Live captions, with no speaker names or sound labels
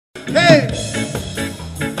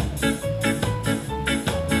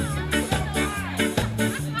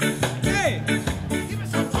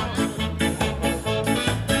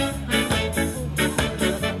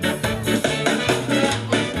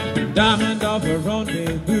have a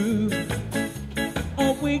rendezvous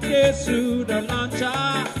on weekdays through the lunch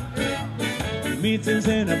hour. Meetings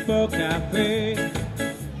in a bar cafe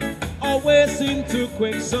always seem too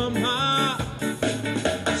quick somehow.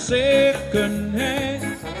 Second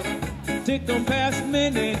hand, tick on past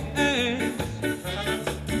minute hands.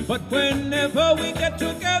 But whenever we get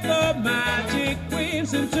together, magic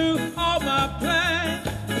weaves into all my plans.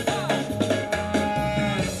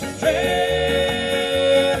 Treasure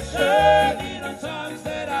little times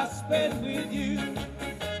that I spent with you.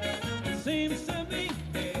 It seems to me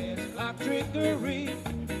it's like trickery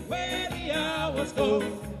where the hours go.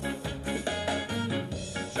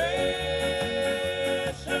 Treasure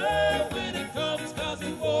when it comes, 'cause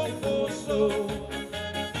it won't go slow.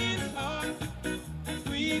 It's hard as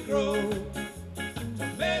we grow to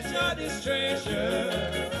measure this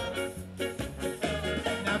treasure.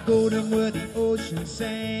 Now golden were the ocean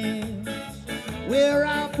sands, where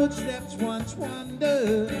our footsteps once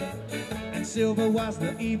wandered, and silver was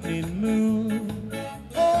the evening moon,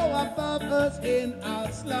 oh, above us in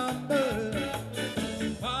our slumber.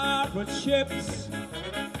 Pirate ships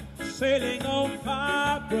sailing on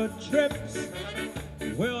pirate trips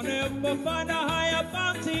will never find a higher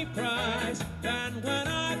bounty prize than when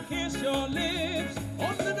I kiss your lips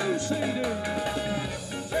on the new CD.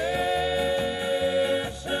 Treasure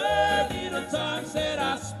little times that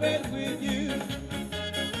I spent with you.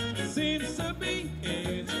 Seems to me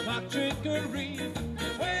it's like trickery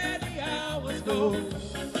where the hours go.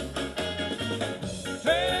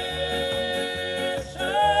 Treasure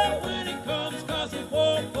when it comes, 'cause it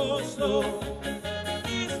won't go slow.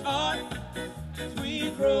 It's hard as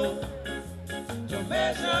we grow to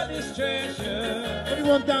measure this treasure.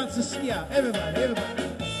 Everyone dance the skia, everybody, everybody.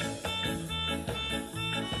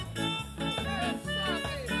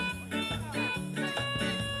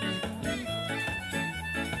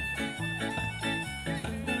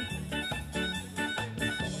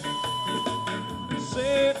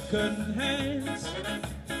 Second hands,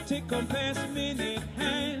 tick on past minute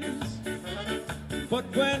hands. But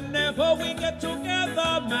whenever we get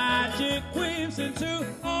together, magic weaves into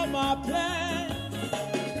all my plans.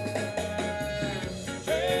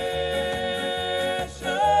 Treasure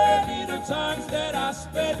little times that I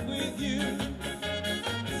spent with you.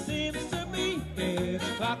 It seems to me it's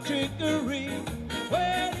like trickery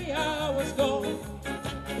where the hours go.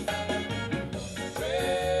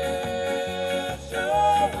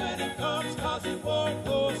 It won't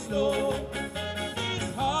go slow.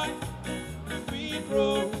 It's hard as we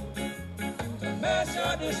grow to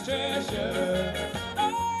measure this treasure.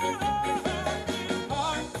 Oh, it's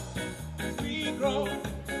hard as we grow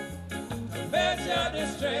to measure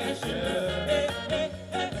this treasure. Hey, hey,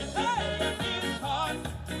 hey, hey. It's hard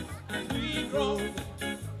as we grow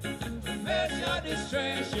to measure this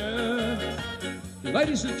treasure.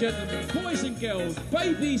 Ladies and gentlemen, boys and girls,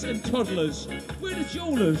 babies and toddlers, we're the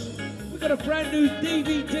Jewelers. We've got a brand new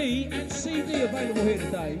DVD and CD available here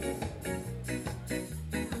today.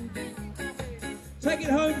 Take it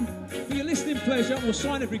home for your listening pleasure. We'll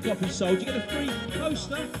sign every copy sold. You get a free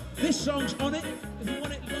poster. This song's on it. If you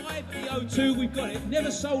want it live at the O2, we've got it.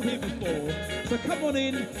 Never sold here before. So come on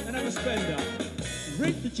in and have a spender.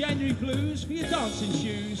 Rid the January blues for your dancing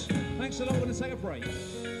shoes. Thanks a lot. We're going to take a break.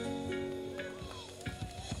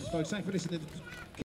 Folks, thanks for listening.